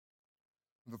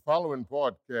The following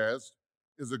podcast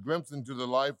is a glimpse into the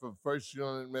life of First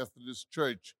United Methodist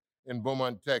Church in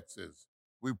Beaumont, Texas.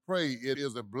 We pray it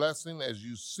is a blessing as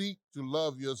you seek to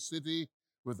love your city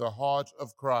with the heart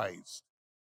of Christ.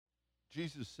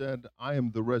 Jesus said, I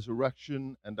am the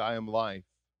resurrection and I am life.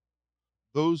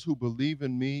 Those who believe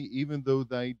in me, even though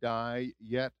they die,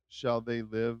 yet shall they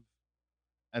live.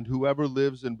 And whoever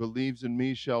lives and believes in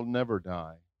me shall never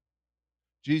die.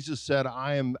 Jesus said,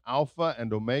 I am Alpha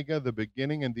and Omega, the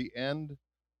beginning and the end,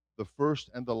 the first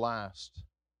and the last.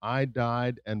 I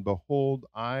died, and behold,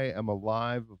 I am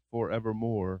alive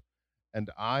forevermore, and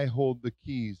I hold the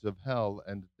keys of hell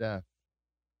and death.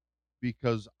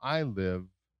 Because I live,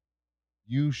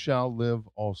 you shall live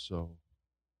also.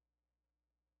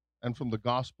 And from the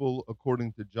Gospel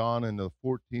according to John in the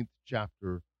 14th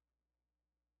chapter,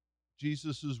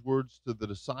 Jesus' words to the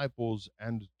disciples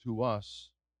and to us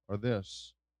are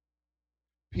this: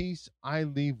 Peace I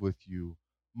leave with you,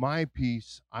 my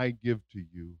peace I give to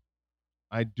you.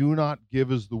 I do not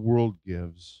give as the world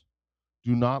gives.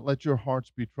 Do not let your hearts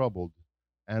be troubled,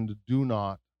 and do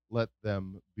not let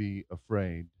them be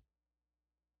afraid.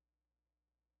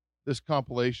 This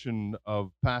compilation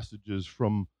of passages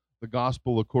from the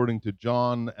Gospel according to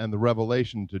John and the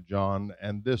Revelation to John,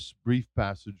 and this brief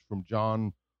passage from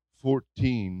John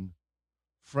 14,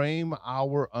 frame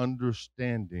our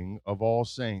understanding of all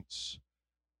saints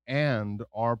and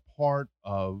are part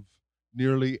of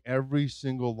nearly every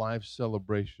single life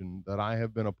celebration that I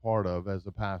have been a part of as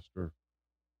a pastor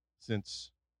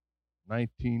since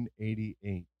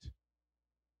 1988,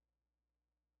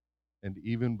 and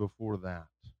even before that.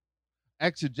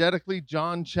 Exegetically,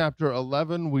 John chapter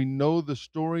 11, we know the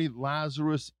story.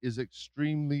 Lazarus is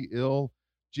extremely ill.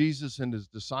 Jesus and his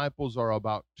disciples are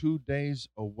about 2 days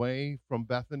away from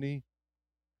Bethany.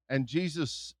 And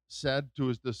Jesus said to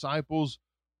his disciples,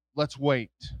 let's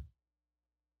wait.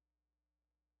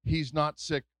 He's not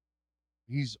sick.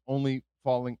 He's only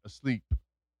falling asleep.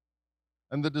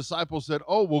 And the disciples said,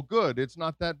 oh, well, good. It's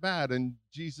not that bad. And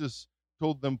Jesus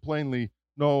told them plainly,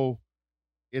 no,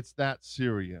 it's that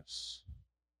serious.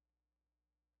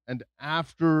 And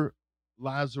after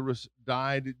Lazarus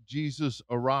died, Jesus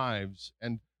arrives,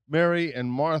 and Mary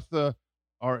and Martha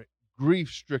are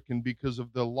grief-stricken because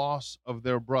of the loss of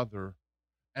their brother.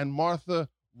 And Martha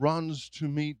runs to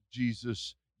meet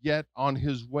Jesus, yet on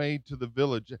his way to the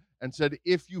village, and said,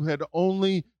 if you had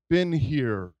only been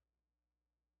here,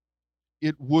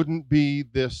 it wouldn't be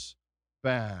this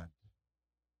bad.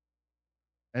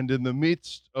 And in the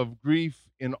midst of grief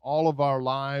in all of our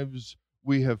lives,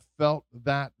 we have felt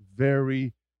that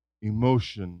very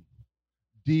emotion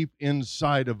deep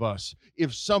inside of us.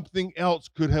 If something else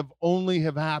could have only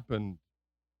have happened,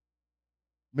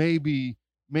 maybe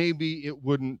it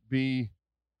wouldn't be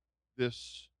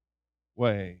this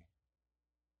way.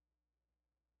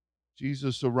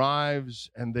 Jesus arrives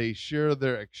and they share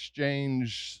their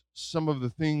exchange, some of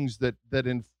the things that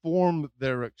inform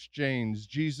their exchange.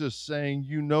 Jesus saying,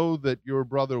 you know that your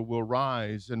brother will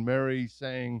rise, and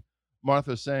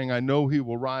Martha saying, I know he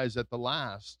will rise at the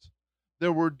last.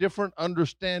 There were different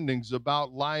understandings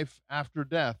about life after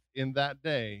death in that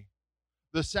day.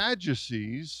 The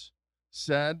Sadducees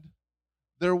said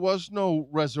there was no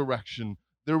resurrection.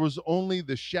 There was only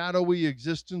the shadowy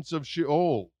existence of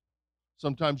Sheol.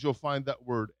 Sometimes you'll find that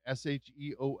word,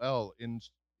 Sheol, in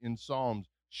Psalms.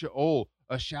 Sheol,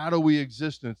 a shadowy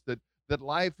existence, that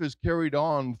life is carried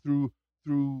on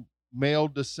through male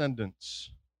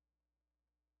descendants.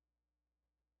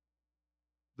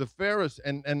 The Pharisees,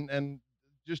 and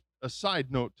just a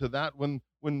side note to that,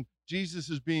 when Jesus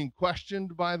is being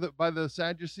questioned by the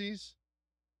Sadducees,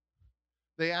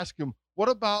 they ask him, what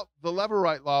about the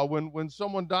Levirate law when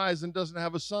someone dies and doesn't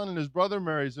have a son and his brother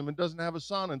marries him and doesn't have a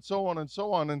son, and so on and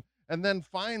so on. And then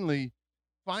finally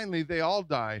they all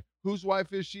die. Whose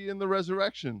wife is she in the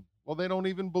resurrection? Well, they don't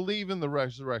even believe in the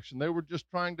resurrection. They were just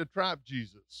trying to trap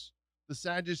Jesus. The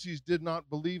Sadducees did not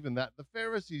believe in that. The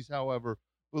Pharisees, however,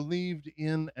 believed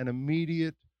in an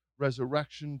immediate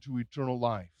resurrection to eternal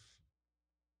life.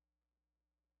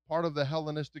 Part of the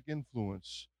Hellenistic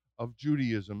influence of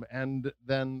Judaism and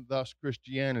then thus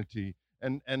Christianity.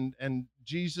 And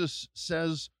Jesus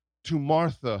says to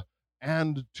Martha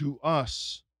and to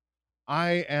us,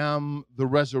 I am the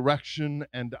resurrection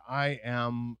and I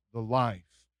am the life.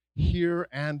 Here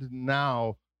and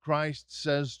now, Christ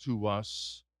says to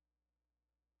us,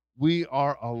 we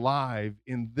are alive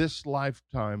in this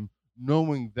lifetime,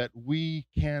 knowing that we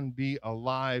can be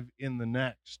alive in the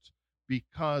next,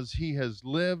 because he has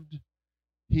lived,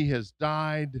 he has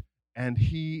died, and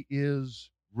he is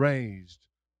raised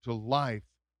to life,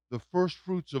 the first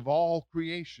fruits of all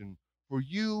creation. For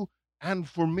you and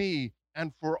for me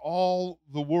and for all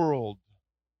the world.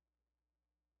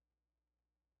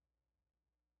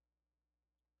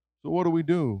 So what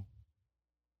do?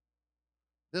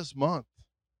 This month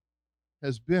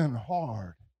has been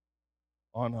hard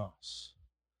on us.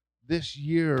 This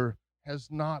year has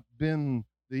not been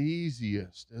the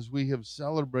easiest as we have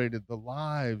celebrated the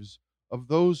lives of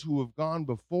those who have gone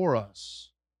before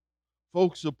us,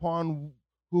 folks upon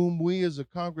whom we as a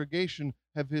congregation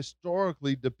have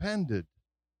historically depended.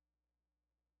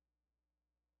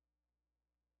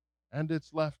 And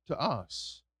it's left to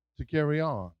us to carry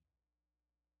on.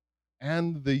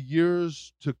 And the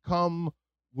years to come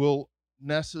will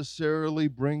necessarily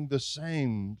bring the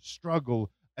same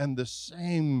struggle and the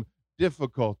same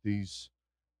difficulties,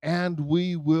 and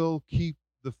we will keep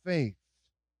the faith,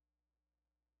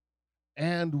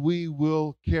 and we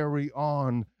will carry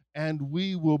on, and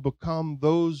we will become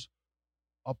those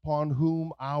upon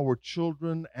whom our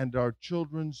children and our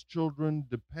children's children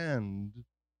depend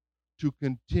to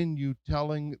continue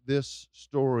telling this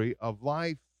story of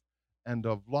life and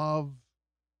of love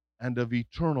and of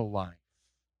eternal life.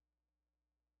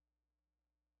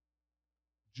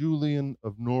 Julian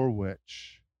of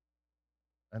Norwich,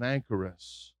 an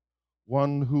anchoress,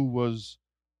 one who was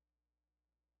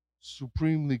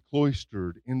supremely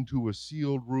cloistered into a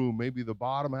sealed room. Maybe the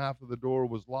bottom half of the door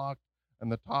was locked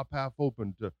and the top half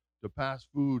open to pass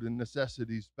food and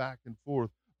necessities back and forth.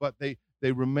 But they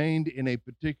remained in a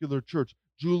particular church.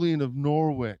 Julian of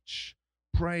Norwich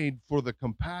prayed for the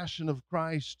compassion of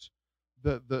Christ,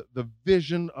 the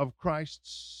vision of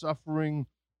Christ's suffering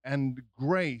and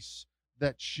grace,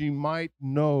 that she might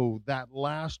know that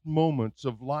last moments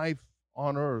of life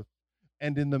on earth,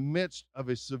 and in the midst of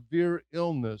a severe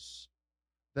illness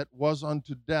that was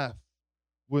unto death,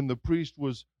 when the priest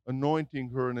was anointing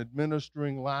her and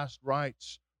administering last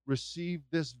rites, received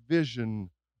this vision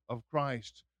of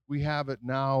Christ. We have it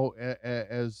now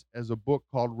as a book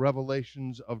called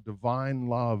Revelations of Divine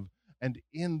Love. And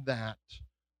in that,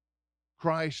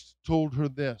 Christ told her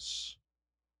this: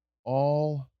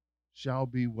 all shall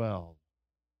be well.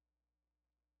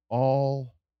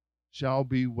 All shall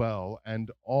be well, and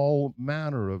all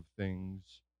manner of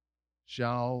things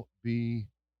shall be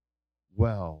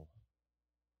well.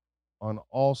 On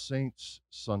All Saints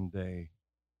Sunday,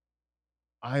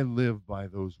 I live by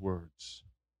those words.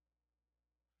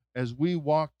 As we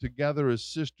walk together as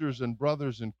sisters and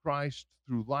brothers in Christ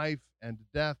through life and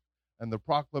death and the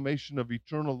proclamation of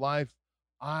eternal life,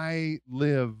 I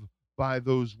live by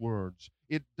those words.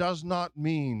 It does not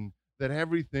mean that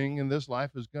everything in this life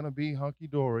is going to be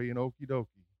hunky-dory and okie-dokie.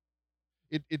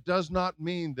 It does not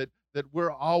mean that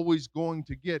we're always going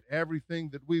to get everything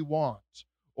that we want,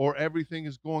 or everything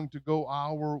is going to go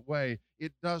our way.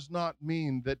 It does not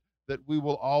mean that we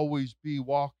will always be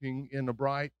walking in a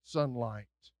bright sunlight.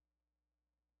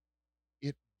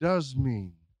 It does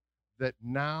mean that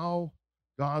now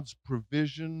God's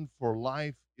provision for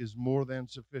life is more than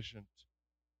sufficient.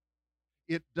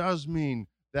 It does mean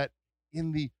that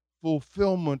in the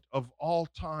fulfillment of all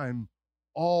time,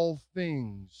 all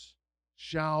things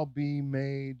shall be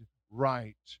made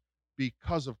right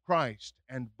because of Christ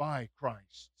and by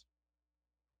Christ.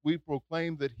 We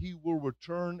proclaim that he will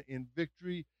return in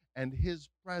victory, and his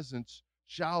presence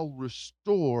shall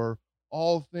restore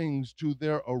all things to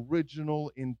their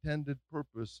original intended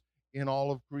purpose in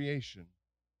all of creation.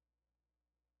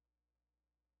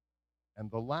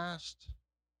 And the last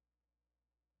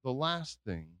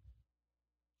thing,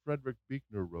 Frederick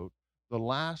Buechner wrote, the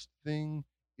last thing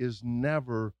is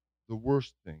never the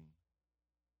worst thing.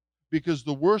 Because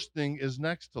the worst thing is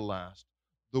next to last.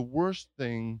 The worst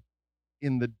thing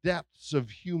in the depths of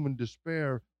human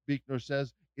despair, Buechner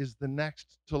says, is the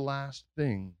next to last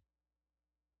thing.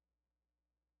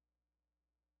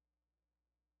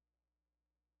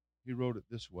 He wrote it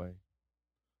this way: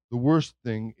 the worst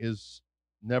thing is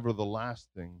never the last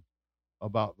thing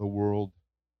about the world.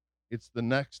 It's the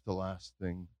next to last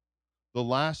thing. The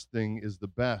last thing is the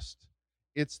best.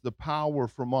 It's the power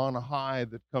from on high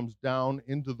that comes down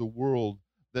into the world,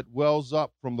 that wells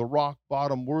up from the rock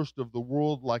bottom worst of the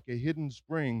world like a hidden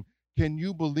spring. Can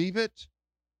you believe it?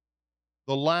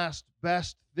 The last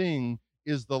best thing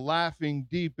is the laughing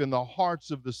deep in the hearts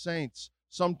of the saints,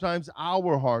 sometimes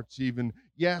our hearts even.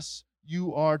 Yes,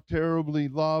 you are terribly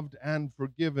loved and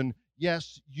forgiven.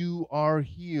 Yes, you are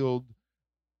healed.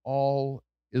 All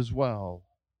is well.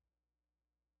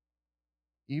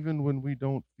 Even when we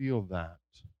don't feel that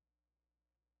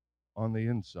on the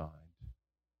inside.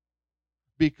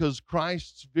 Because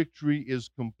Christ's victory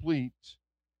is complete,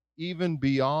 even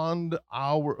beyond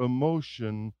our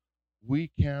emotion,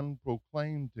 we can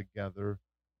proclaim together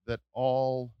that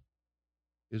all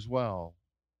is well.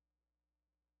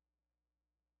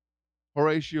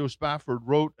 Horatio Spafford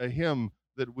wrote a hymn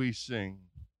that we sing.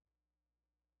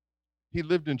 He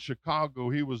lived in Chicago.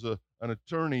 He was an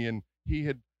attorney, and he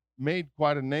had made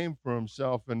quite a name for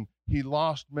himself, and he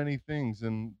lost many things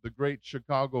in the Great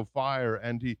Chicago Fire,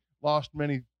 and he lost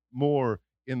many more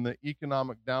in the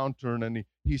economic downturn, and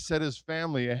he set his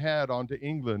family ahead onto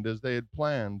England as they had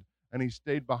planned, and he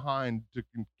stayed behind to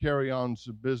carry on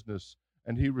some business,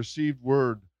 and he received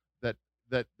word that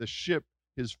the ship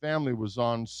his family was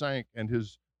on sank, and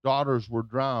his daughters were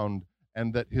drowned,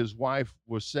 and that his wife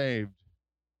was saved.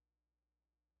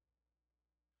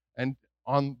 And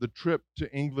on the trip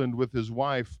to England with his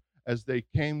wife, as they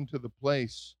came to the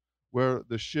place where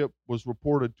the ship was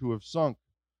reported to have sunk,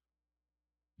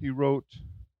 he wrote,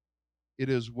 "It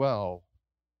is well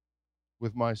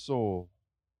with my soul."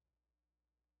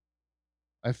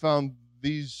 I found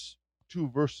these two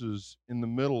verses in the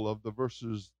middle of the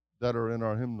verses that are in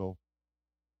our hymnal,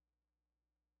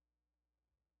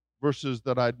 verses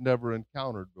that I'd never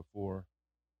encountered before.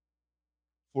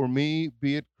 For me,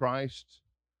 be it Christ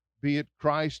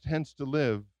hence to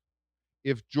live,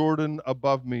 if Jordan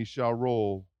above me shall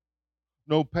roll.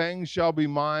 No pang shall be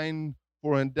mine,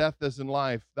 for in death as in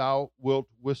life thou wilt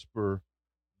whisper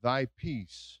thy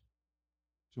peace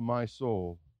to my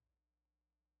soul.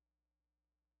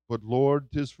 But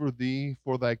Lord, 'tis for thee,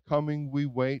 for thy coming we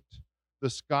wait.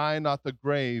 The sky, not the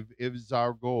grave, is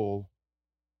our goal.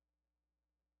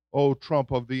 O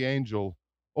trump of the angel,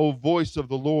 O voice of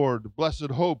the Lord,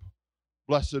 blessed hope,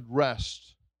 blessed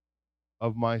rest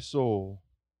of my soul.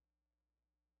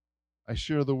 I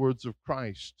share the words of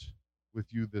Christ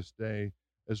with you this day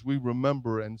as we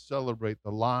remember and celebrate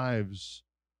the lives,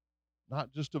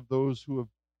 not just of those who have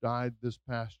died this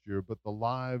past year, but the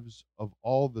lives of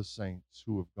all the saints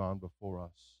who have gone before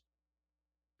us.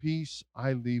 Peace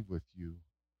I leave with you,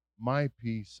 my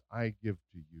peace I give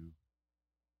to you.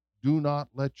 Do not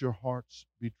let your hearts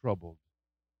be troubled,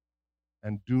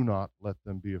 and do not let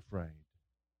them be afraid.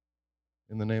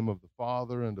 In the name of the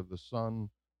Father, and of the Son,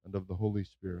 and of the Holy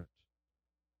Spirit.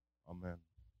 Amen.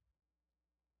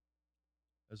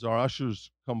 As our ushers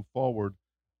come forward,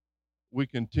 we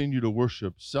continue to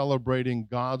worship, celebrating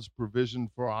God's provision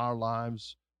for our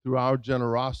lives through our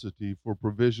generosity for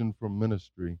provision from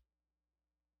ministry.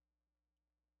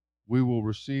 We will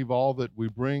receive all that we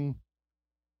bring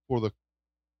for the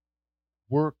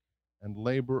work and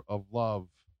labor of love,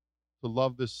 to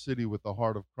love this city with the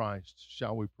heart of Christ.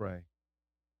 Shall we pray?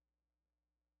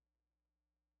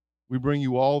 We bring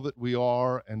you all that we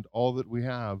are and all that we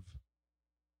have,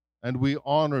 and we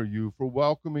honor you for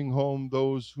welcoming home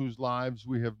those whose lives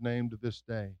we have named this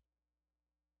day.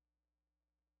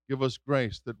 Give us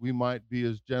grace that we might be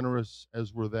as generous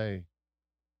as were they.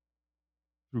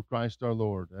 Through Christ our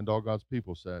Lord. And all God's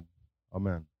people said,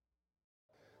 Amen.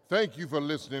 Thank you for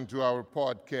listening to our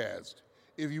podcast.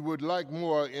 If you would like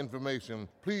more information,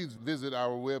 please visit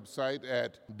our website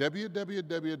at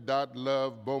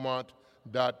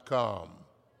www.lovebeaumont.com.